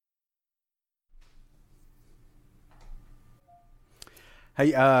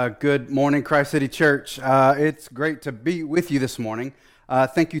Hey, good morning, Christ City Church. It's great to be with you this morning.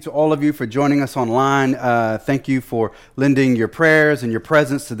 Thank you to all of you for joining us online. Thank you for lending your prayers and your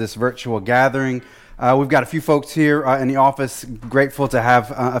presence to this virtual gathering. We've got a few folks here in the office. Grateful to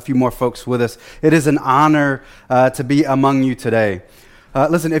have a few more folks with us. It is an honor to be among you today.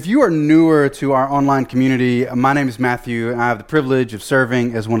 Listen, if you are newer to our online community, my name is Matthew, and I have the privilege of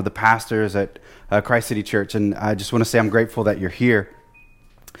serving as one of the pastors at Christ City Church, and I just want to say I'm grateful that you're here.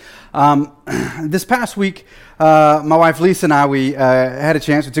 This past week, my wife Lisa and I, we had a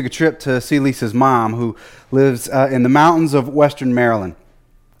chance. We took a trip to see Lisa's mom, who lives in the mountains of Western Maryland.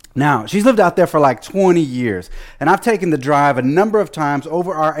 Now, she's lived out there for like 20 years, and I've taken the drive a number of times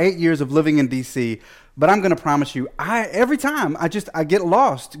over our 8 years of living in D.C., but I'm going to promise you, every time I get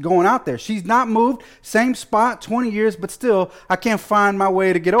lost going out there. She's not moved, same spot, 20 years, but still, I can't find my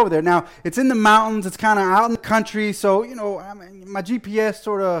way to get over there. Now, it's in the mountains, it's kind of out in the country, so, my GPS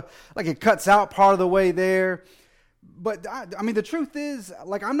sort of, like it cuts out part of the way there. But, the truth is,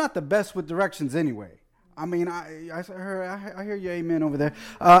 I'm not the best with directions anyway. I hear you, amen, over there.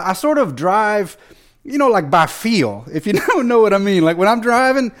 I sort of drive, by feel, if you don't know what I mean. Like when I'm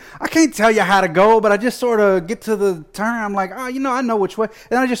driving, I can't tell you how to go, but I just sort of get to the turn. I'm like, I know which way.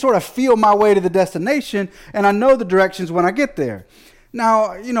 And I just sort of feel my way to the destination, and I know the directions when I get there.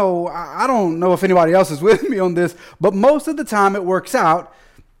 Now, I don't know if anybody else is with me on this, but most of the time it works out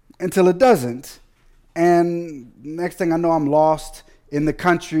until it doesn't. And next thing I know, I'm lost in the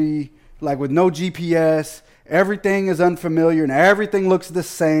country, like with no GPS. Everything is unfamiliar and everything looks the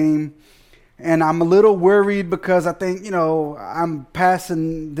same. And I'm a little worried because I think, I'm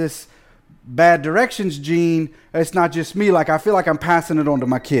passing this bad directions gene. It's not just me. I feel like I'm passing it on to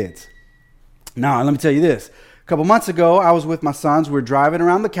my kids. Now, let me tell you this. A couple months ago, I was with my sons. We were driving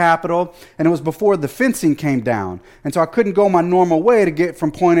around the Capitol, and it was before the fencing came down. And so I couldn't go my normal way to get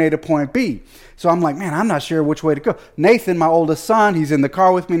from point A to point B. So I'm like, man, I'm not sure which way to go. Nathan, my oldest son, he's in the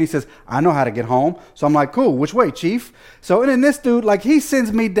car with me, and he says, I know how to get home. So I'm like, cool, which way, Chief? So, and then this dude, he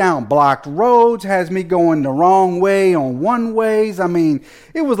sends me down blocked roads, has me going the wrong way on one-ways.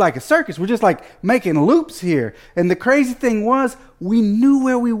 It was like a circus. We're just making loops here. And the crazy thing was, we knew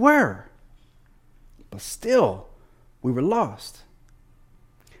where we were. But still, we were lost.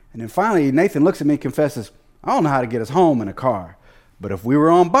 And then finally, Nathan looks at me and confesses, I don't know how to get us home in a car. But if we were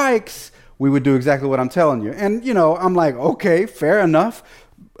on bikes, we would do exactly what I'm telling you. And, I'm like, okay, fair enough.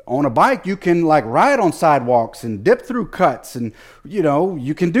 On a bike, you can ride on sidewalks and dip through cuts. And,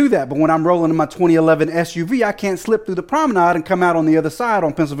 you can do that. But when I'm rolling in my 2011 SUV, I can't slip through the promenade and come out on the other side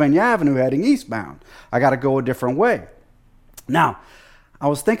on Pennsylvania Avenue heading eastbound. I got to go a different way. Now, I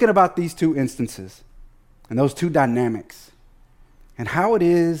was thinking about these two instances. And those two dynamics, and how it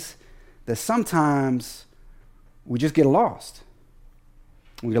is that sometimes we just get lost.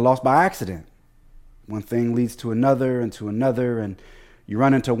 We get lost by accident. One thing leads to another, and you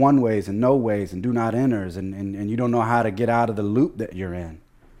run into one ways and no ways and do not enters, and you don't know how to get out of the loop that you're in.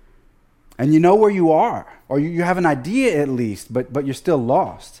 And you know where you are, or you have an idea at least, but you're still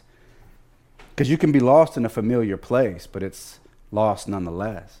lost. Because you can be lost in a familiar place, but it's lost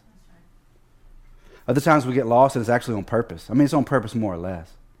nonetheless. Other times we get lost and it's actually on purpose. It's on purpose more or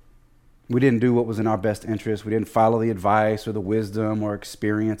less. We didn't do what was in our best interest. We didn't follow the advice or the wisdom or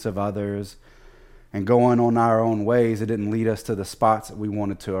experience of others. And going on our own ways, it didn't lead us to the spots that we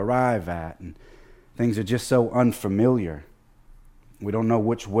wanted to arrive at. And things are just so unfamiliar. We don't know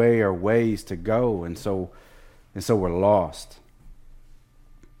which way or ways to go, and so we're lost.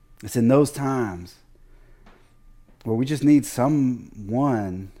 It's in those times where we just need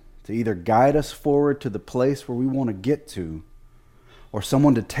someone to either guide us forward to the place where we want to get to, or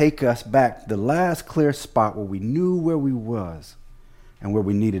someone to take us back to the last clear spot where we knew where we was and where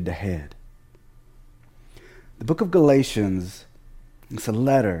we needed to head. The book of Galatians is a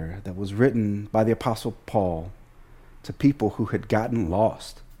letter that was written by the Apostle Paul to people who had gotten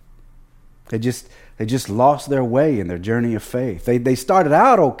lost. They just lost their way in their journey of faith. They started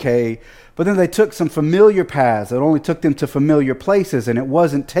out okay, but then they took some familiar paths that only took them to familiar places, and it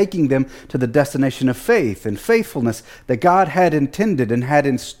wasn't taking them to the destination of faith and faithfulness that God had intended and had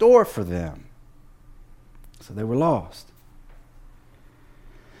in store for them. So they were lost.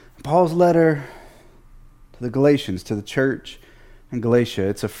 Paul's letter to the Galatians, to the church in Galatia,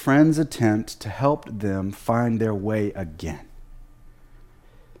 it's a friend's attempt to help them find their way again.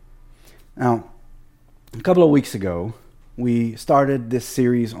 Now, a couple of weeks ago, we started this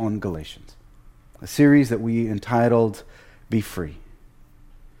series on Galatians, a series that we entitled Be Free.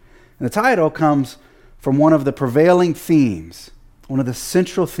 And the title comes from one of the prevailing themes one of the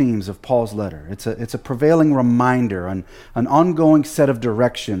central themes of Paul's letter. It's a prevailing reminder, an ongoing set of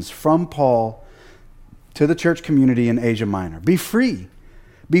directions from Paul to the church community in Asia Minor. Be free.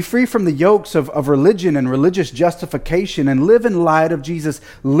 Be free from the yokes of religion and religious justification, and live in light of Jesus'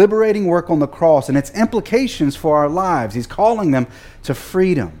 liberating work on the cross and its implications for our lives. He's calling them to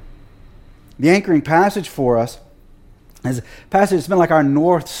freedom. The anchoring passage for us is a passage that's been like our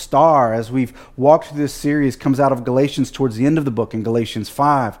North Star as we've walked through this series, comes out of Galatians towards the end of the book in Galatians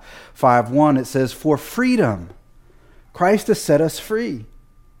 5:1. It says, "For freedom, Christ has set us free.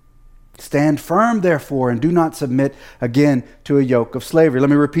 Stand firm, therefore, and do not submit again to a yoke of slavery." Let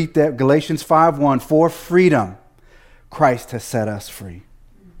me repeat that. Galatians 5:1. For freedom, Christ has set us free.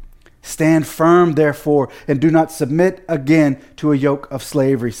 Stand firm, therefore, and do not submit again to a yoke of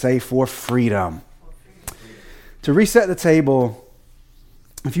slavery. Say, for freedom. To reset the table,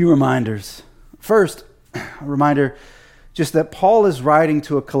 a few reminders. First, a reminder just that Paul is writing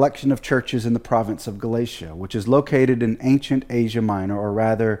to a collection of churches in the province of Galatia, which is located in ancient Asia Minor, or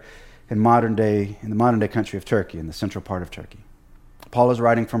rather in the modern day country of Turkey, in the central part of Turkey. Paul is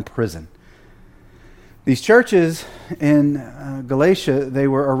writing from prison. These churches in Galatia, they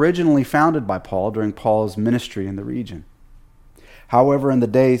were originally founded by Paul during Paul's ministry in the region. However, in the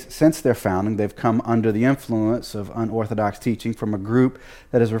days since their founding, they've come under the influence of unorthodox teaching from a group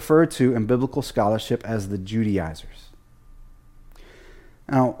that is referred to in biblical scholarship as the Judaizers.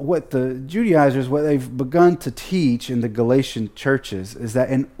 Now, what they've begun to teach in the Galatian churches is that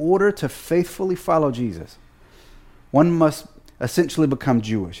in order to faithfully follow Jesus, one must essentially become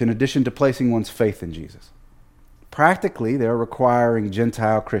Jewish, in addition to placing one's faith in Jesus. Practically, they're requiring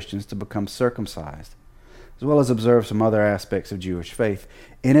Gentile Christians to become circumcised, as well as observe some other aspects of Jewish faith,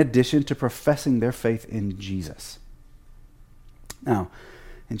 in addition to professing their faith in Jesus. Now,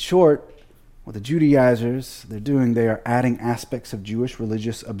 in short, what the Judaizers, they are adding aspects of Jewish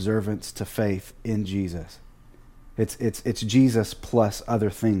religious observance to faith in Jesus. It's Jesus plus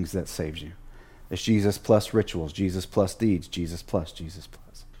other things that saves you. It's Jesus plus rituals, Jesus plus deeds, Jesus plus, Jesus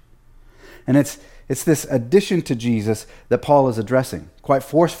plus. And it's this addition to Jesus that Paul is addressing quite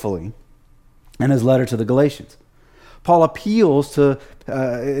forcefully in his letter to the Galatians. Paul appeals to,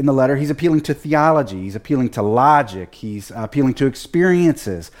 in the letter, he's appealing to theology, he's appealing to logic, he's appealing to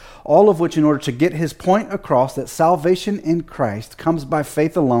experiences, all of which in order to get his point across that salvation in Christ comes by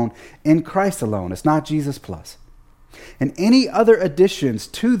faith alone, in Christ alone. It's not Jesus plus. And any other additions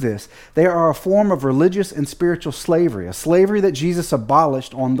to this, they are a form of religious and spiritual slavery, a slavery that Jesus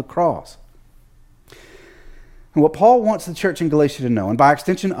abolished on the cross. And what Paul wants the church in Galatia to know, and by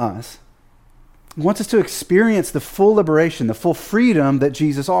extension us, he wants us to experience the full liberation, the full freedom that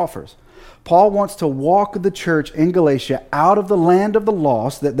Jesus offers. Paul wants to walk the church in Galatia out of the land of the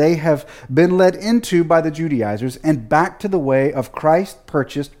lost that they have been led into by the Judaizers and back to the way of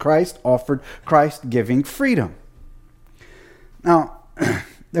Christ-purchased, Christ-offered, Christ-giving freedom. Now,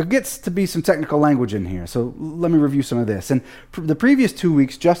 there gets to be some technical language in here, so let me review some of this. In the previous 2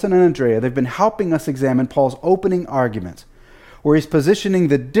 weeks, Justin and Andrea, they've been helping us examine Paul's opening arguments, where he's positioning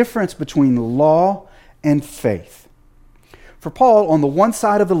the difference between law and faith. For Paul, on the one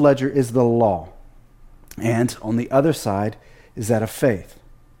side of the ledger is the law, and on the other side is that of faith.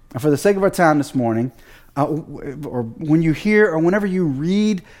 And for the sake of our time this morning, or when you hear or whenever you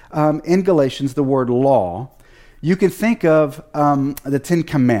read in Galatians the word law, you can think of the Ten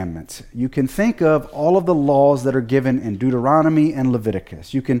Commandments. You can think of all of the laws that are given in Deuteronomy and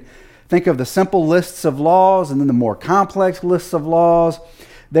Leviticus. You can think of the simple lists of laws and then the more complex lists of laws.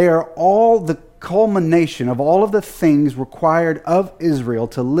 They are all the culmination of all of the things required of Israel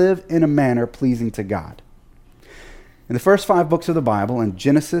to live in a manner pleasing to God. In the first 5 books of the Bible, in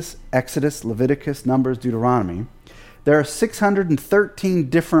Genesis, Exodus, Leviticus, Numbers, Deuteronomy, there are 613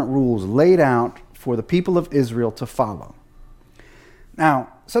 different rules laid out for the people of Israel to follow.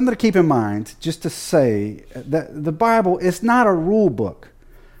 Now, something to keep in mind, just to say that the Bible is not a rule book,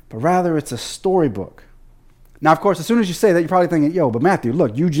 but rather it's a storybook. Now, of course, as soon as you say that, you're probably thinking, but Matthew,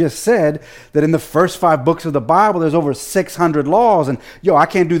 look, you just said that in the first 5 books of the Bible, there's over 600 laws. And, I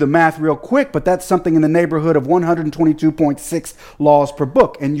can't do the math real quick, but that's something in the neighborhood of 122.6 laws per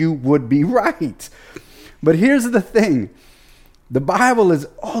book. And you would be right. But here's the thing. The Bible is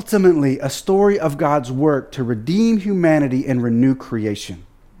ultimately a story of God's work to redeem humanity and renew creation.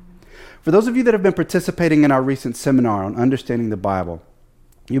 For those of you that have been participating in our recent seminar on understanding the Bible,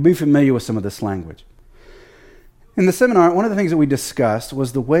 you'll be familiar with some of this language. In the seminar, one of the things that we discussed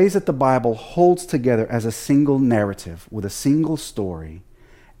was the ways that the Bible holds together as a single narrative with a single story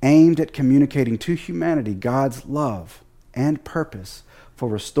aimed at communicating to humanity God's love and purpose for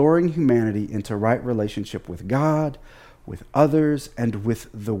restoring humanity into right relationship with God, with others, and with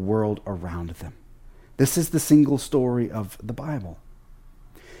the world around them. This is the single story of the Bible.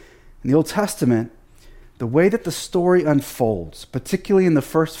 In the Old Testament, the way that the story unfolds, particularly in the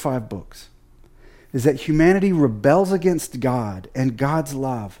first 5 books, is that humanity rebels against God and God's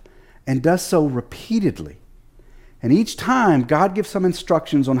love, and does so repeatedly. And each time, God gives some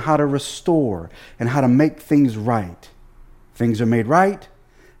instructions on how to restore and how to make things right. Things are made right,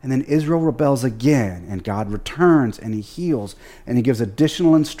 and then Israel rebels again, and God returns and he heals, and he gives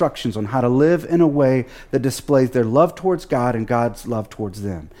additional instructions on how to live in a way that displays their love towards God and God's love towards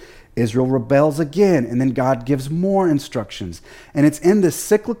them. Israel rebels again, and then God gives more instructions. And it's in this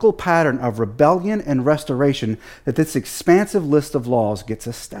cyclical pattern of rebellion and restoration that this expansive list of laws gets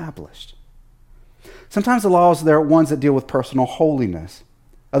established. Sometimes the laws, there are ones that deal with personal holiness.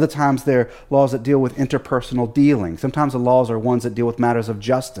 Other times they're laws that deal with interpersonal dealing. Sometimes the laws are ones that deal with matters of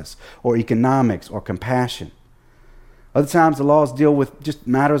justice or economics or compassion. Other times the laws deal with just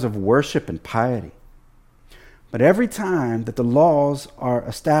matters of worship and piety. But every time that the laws are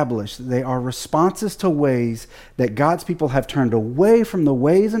established, they are responses to ways that God's people have turned away from the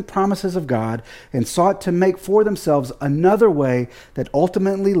ways and promises of God and sought to make for themselves another way that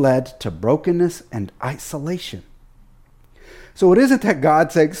ultimately led to brokenness and isolation. So it isn't that God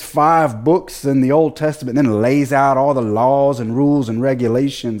takes 5 books in the Old Testament and then lays out all the laws and rules and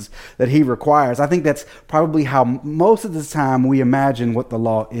regulations that he requires. I think that's probably how most of the time we imagine what the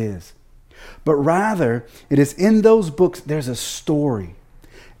law is. But rather, it is in those books, there's a story.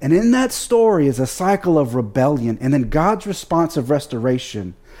 And in that story is a cycle of rebellion and then God's response of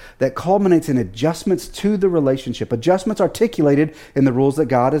restoration that culminates in adjustments to the relationship. Adjustments articulated in the rules that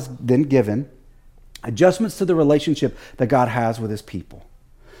God has then given. Adjustments to the relationship that God has with his people.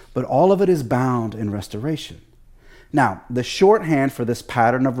 But all of it is bound in restoration. Now, the shorthand for this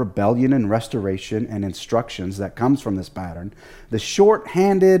pattern of rebellion and restoration and instructions that comes from this pattern, the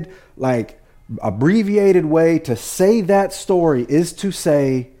shorthanded, abbreviated way to say that story is to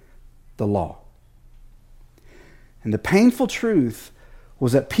say the law. And the painful truth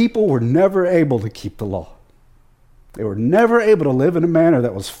was that people were never able to keep the law. They were never able to live in a manner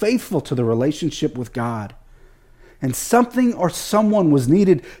that was faithful to the relationship with God. And something or someone was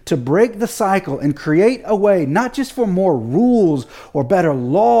needed to break the cycle and create a way, not just for more rules or better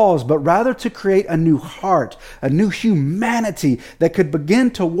laws, but rather to create a new heart, a new humanity that could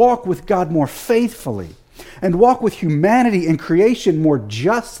begin to walk with God more faithfully and walk with humanity and creation more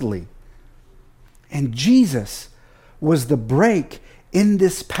justly. And Jesus was the break in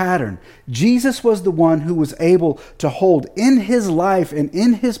this pattern. Jesus was the one who was able to hold in his life and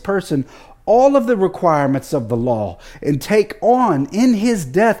in his person all of the requirements of the law and take on in his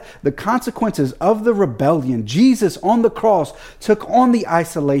death the consequences of the rebellion. Jesus on the cross took on the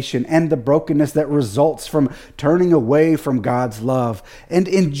isolation and the brokenness that results from turning away from God's love. And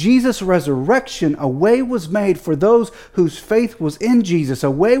in Jesus' resurrection, a way was made for those whose faith was in Jesus.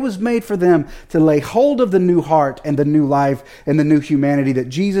 A way was made for them to lay hold of the new heart and the new life and the new humanity that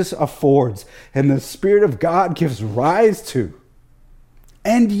Jesus affords and the Spirit of God gives rise to.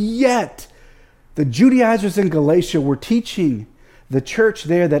 And yet, the Judaizers in Galatia were teaching the church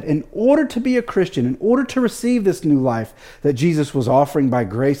there that in order to be a Christian, in order to receive this new life that Jesus was offering by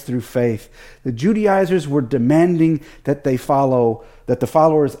grace through faith, the Judaizers were demanding that the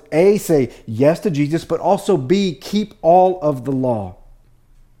followers A, say yes to Jesus, but also B, keep all of the law.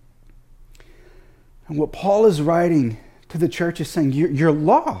 And what Paul is writing to the church is saying, you're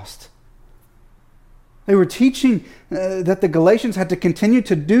lost. They were teaching that the Galatians had to continue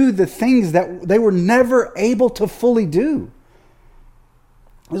to do the things that they were never able to fully do.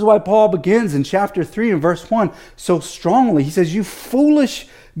 This is why Paul begins in chapter 3 and verse 1 so strongly. He says, "You foolish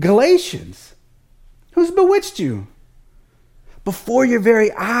Galatians, who's bewitched you? Before your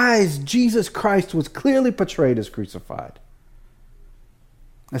very eyes, Jesus Christ was clearly portrayed as crucified."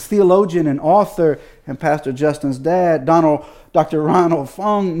 As theologian and author and Pastor Justin's dad, Dr. Ronald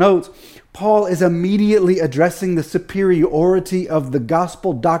Fung notes, Paul is immediately addressing the superiority of the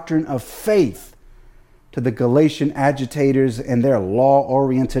gospel doctrine of faith to the Galatian agitators and their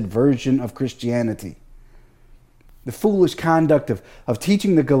law-oriented version of Christianity. The foolish conduct of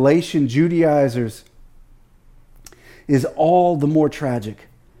teaching the Galatian Judaizers is all the more tragic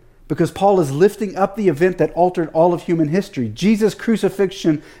because Paul is lifting up the event that altered all of human history, Jesus'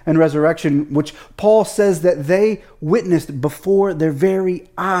 crucifixion and resurrection, which Paul says that they witnessed before their very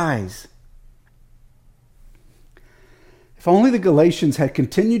eyes. If only the Galatians had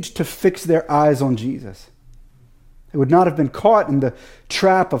continued to fix their eyes on Jesus, they would not have been caught in the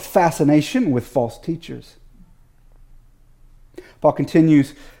trap of fascination with false teachers. Paul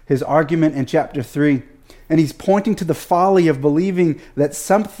continues his argument in chapter 3, And he's pointing to the folly of believing that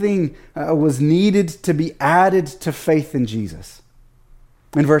something was needed to be added to faith in Jesus.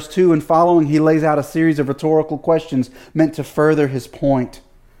 In verse 2 and following, he lays out a series of rhetorical questions meant to further his point.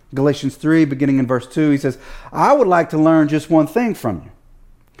 Galatians 3, beginning in verse 2, he says, I would like to learn just one thing from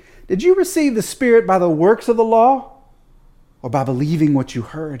you. Did you receive the Spirit by the works of the law or by believing what you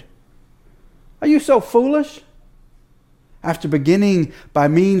heard? Are you so foolish? After beginning by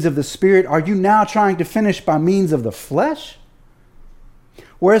means of the Spirit, are you now trying to finish by means of the flesh?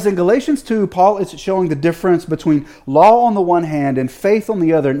 Whereas in Galatians 2, Paul is showing the difference between law on the one hand and faith on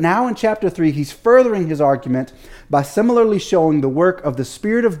the other. Now in chapter 3, he's furthering his argument by similarly showing the work of the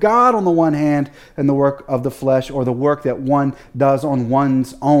Spirit of God on the one hand and the work of the flesh, or the work that one does on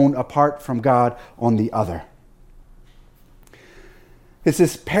one's own apart from God on the other. It's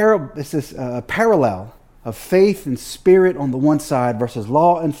this parallel of faith and spirit on the one side versus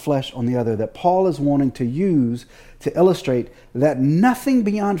law and flesh on the other that Paul is wanting to use to illustrate that nothing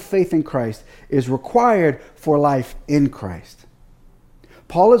beyond faith in Christ is required for life in Christ.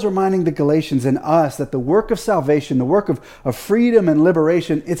 Paul is reminding the Galatians and us that the work of salvation, the work of freedom and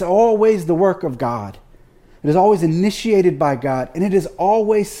liberation, it's always the work of God. It is always initiated by God, and it is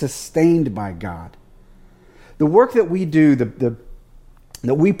always sustained by God. The work that we do, that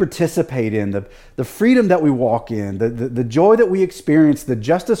we participate in, the freedom that we walk in, the joy that we experience, the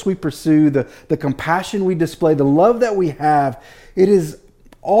justice we pursue, the compassion we display, the love that we have, it is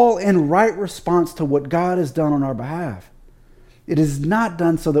all in right response to what God has done on our behalf. It is not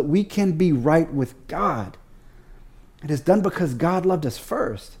done so that we can be right with God. It is done because God loved us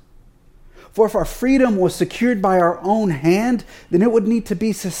first. For if our freedom was secured by our own hand, then it would need to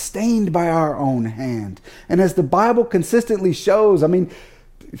be sustained by our own hand. And as the Bible consistently shows,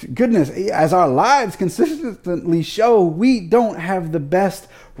 goodness, as our lives consistently show, we don't have the best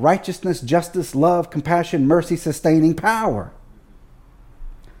righteousness, justice, love, compassion, mercy, sustaining power.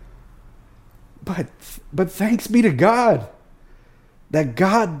 But thanks be to God that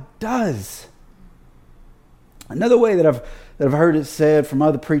God does. Another way that I've heard it said from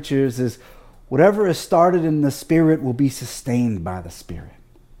other preachers is, whatever is started in the Spirit will be sustained by the Spirit.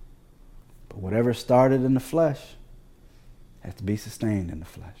 But whatever started in the flesh has to be sustained in the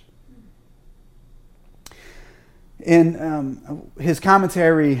flesh. In his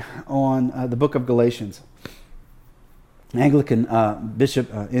commentary on the book of Galatians, Anglican Bishop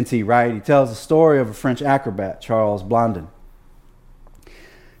N.T. Wright, he tells the story of a French acrobat, Charles Blondin.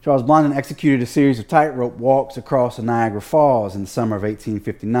 Charles Blondin executed a series of tightrope walks across the Niagara Falls in the summer of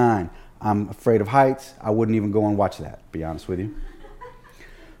 1859. I'm afraid of heights. I wouldn't even go and watch that, to be honest with you.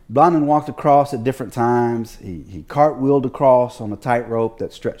 Blondin walked across at different times. He cartwheeled across on a tightrope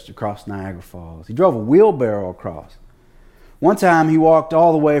that stretched across Niagara Falls. He drove a wheelbarrow across. One time he walked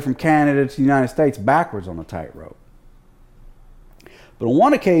all the way from Canada to the United States backwards on a tightrope. But on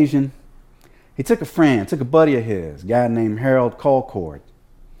one occasion, he took a buddy of his, a guy named Harold Colcord,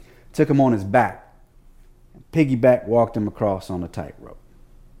 took him on his back, and piggyback walked him across on a tightrope.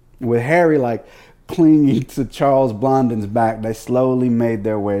 With Harry clinging to Charles Blondin's back, they slowly made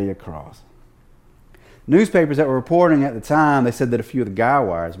their way across. Newspapers that were reporting at the time, they said that a few of the guy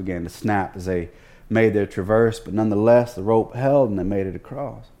wires began to snap as they made their traverse, but nonetheless the rope held and they made it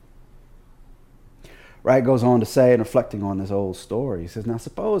across. Wright goes on to say, and reflecting on this old story, he says, now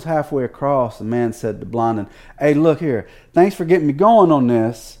suppose halfway across the man said to Blondin, hey, look here, thanks for getting me going on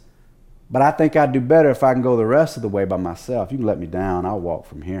this, but I think I'd do better if I can go the rest of the way by myself. You can let me down. I'll walk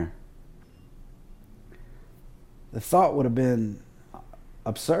from here. The thought would have been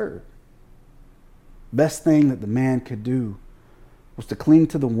absurd. Best thing that the man could do was to cling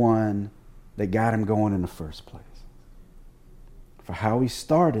to the one that got him going in the first place. For how he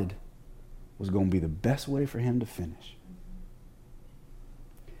started was going to be the best way for him to finish.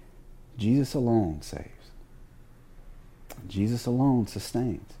 Jesus alone saves. Jesus alone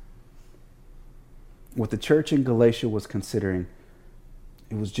sustains. What the church in Galatia was considering,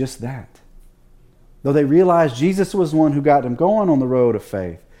 it was just that. Though they realized Jesus was the one who got them going on the road of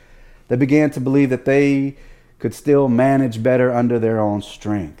faith, they began to believe that they could still manage better under their own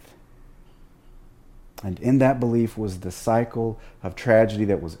strength. And in that belief was the cycle of tragedy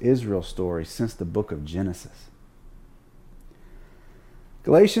that was Israel's story since the book of Genesis.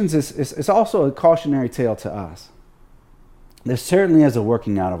 Galatians is also a cautionary tale to us. There certainly is a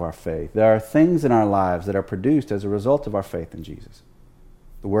working out of our faith. There are things in our lives that are produced as a result of our faith in Jesus.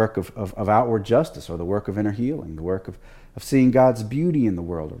 The work of outward justice, or the work of inner healing, the work of seeing God's beauty in the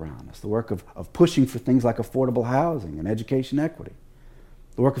world around us, the work of pushing for things like affordable housing and education equity,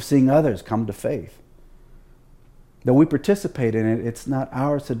 the work of seeing others come to faith. Though we participate in it, it's not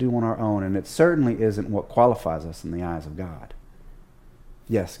ours to do on our own, and it certainly isn't what qualifies us in the eyes of God.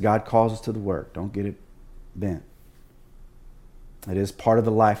 Yes, God calls us to the work. Don't get it bent. It is part of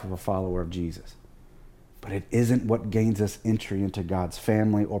the life of a follower of Jesus. But it isn't what gains us entry into God's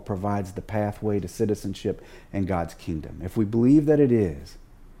family or provides the pathway to citizenship in God's kingdom. If we believe that it is,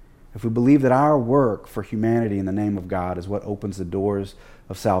 if we believe that our work for humanity in the name of God is what opens the doors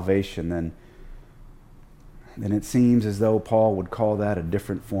of salvation, then it seems as though Paul would call that a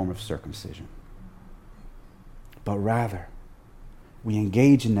different form of circumcision. But rather, we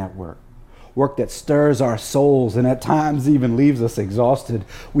engage in that work that stirs our souls and at times even leaves us exhausted.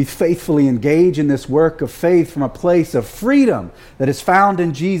 We faithfully engage in this work of faith from a place of freedom that is found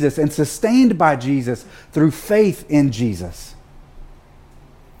in Jesus and sustained by Jesus through faith in Jesus.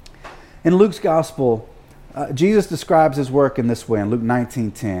 In Luke's gospel, Jesus describes his work in this way in Luke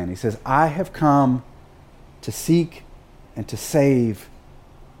 19:10. He says, "I have come to seek and to save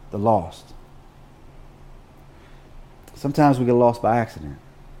the lost." Sometimes we get lost by accident.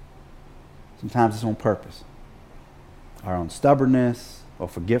 Sometimes it's on purpose. Our own stubbornness or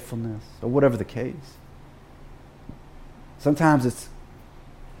forgetfulness or whatever the case. Sometimes it's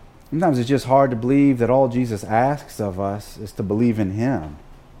just hard to believe that all Jesus asks of us is to believe in him,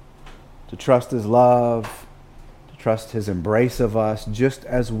 to trust his love, to trust his embrace of us just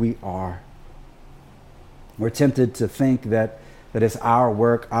as we are. We're tempted to think that it's our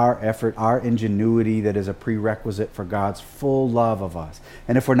work, our effort, our ingenuity that is a prerequisite for God's full love of us.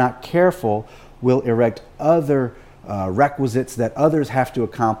 And if we're not careful, we'll erect other requisites that others have to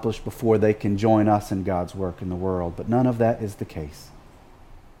accomplish before they can join us in God's work in the world. But none of that is the case.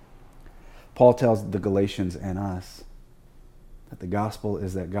 Paul tells the Galatians and us that the gospel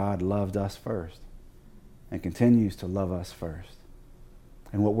is that God loved us first and continues to love us first.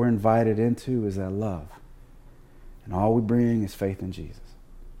 And what we're invited into is that love. And all we bring is faith in Jesus.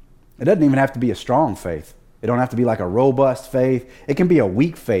 It doesn't even have to be a strong faith. It don't have to be like a robust faith. It can be a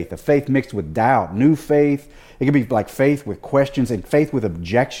weak faith, a faith mixed with doubt, new faith. It can be like faith with questions and faith with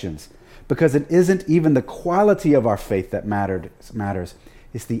objections. Because it isn't even the quality of our faith that matters.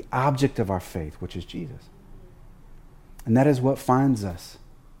 It's the object of our faith, which is Jesus. And that is what finds us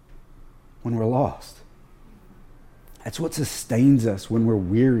when we're lost. That's what sustains us when we're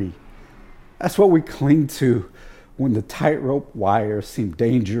weary. That's what we cling to when the tightrope wires seem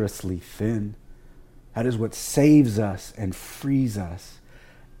dangerously thin. That is what saves us and frees us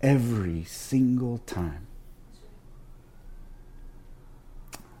every single time.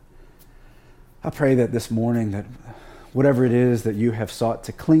 I pray that this morning that whatever it is that you have sought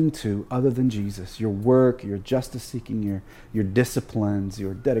to cling to other than Jesus, your work, your justice seeking, your disciplines,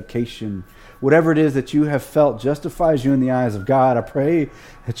 your dedication, whatever it is that you have felt justifies you in the eyes of God, I pray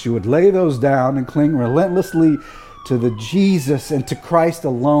that you would lay those down and cling relentlessly to the Jesus and to Christ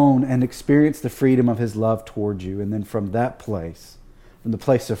alone and experience the freedom of his love toward you. And then from that place, from the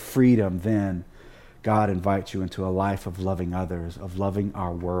place of freedom, then God invites you into a life of loving others, of loving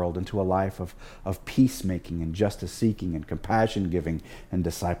our world, into a life of peacemaking and justice seeking and compassion giving and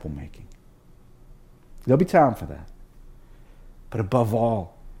disciple making. There'll be time for that. But above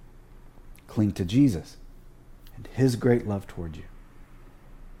all, cling to Jesus and his great love toward you.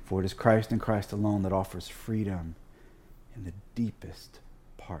 For it is Christ and Christ alone that offers freedom in the deepest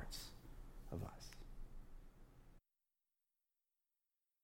parts of us.